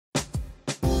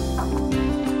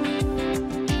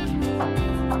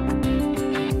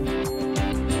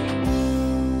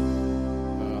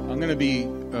to be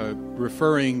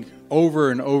referring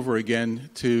over and over again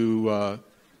to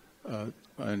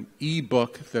an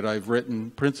e-book that I've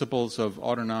written, Principles of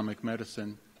Autonomic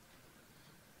Medicine.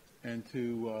 And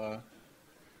to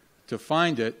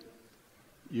find it,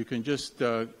 you can just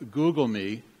Google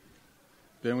me.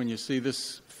 Then when you see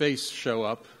this face show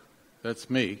up, that's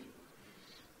me.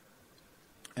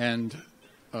 And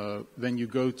then you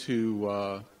go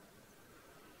to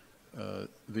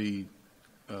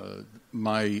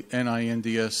my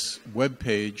NINDS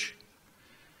webpage.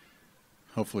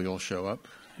 Hopefully it'll show up.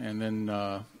 And then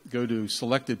go to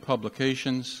selected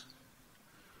publications.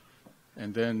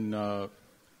 And then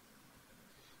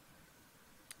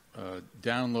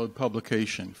download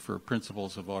publication for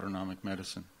Principles of Autonomic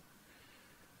Medicine.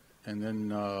 And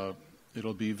then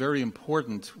it'll be very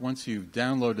important once you've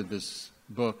downloaded this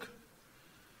book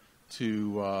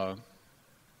to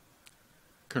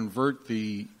convert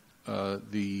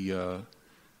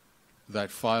that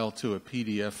file to a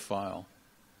PDF file.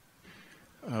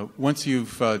 Once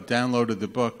you've downloaded the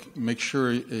book, make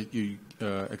sure you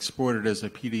export it as a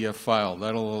PDF file.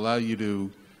 That'll allow you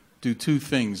to do two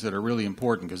things that are really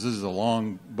important, because this is a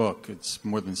long book. It's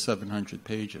more than 700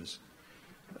 pages,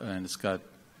 and it's got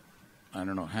I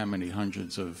don't know how many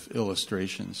hundreds of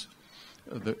illustrations.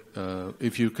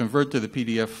 If you convert to the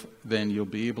PDF, then you'll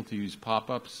be able to use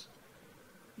pop-ups.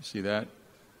 You see that?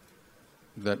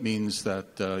 That means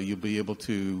that you'll be able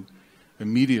to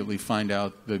immediately find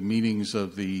out the meanings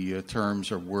of the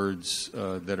terms or words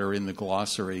that are in the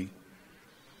glossary.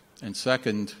 And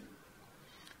second,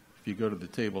 if you go to the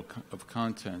table of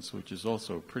contents, which is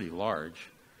also pretty large,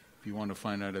 if you want to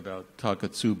find out about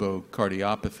Takotsubo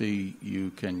cardiopathy,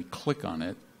 you can click on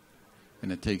it,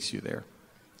 and it takes you there.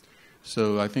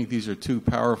 So I think these are two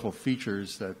powerful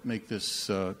features that make this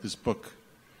book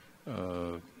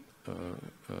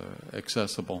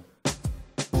accessible.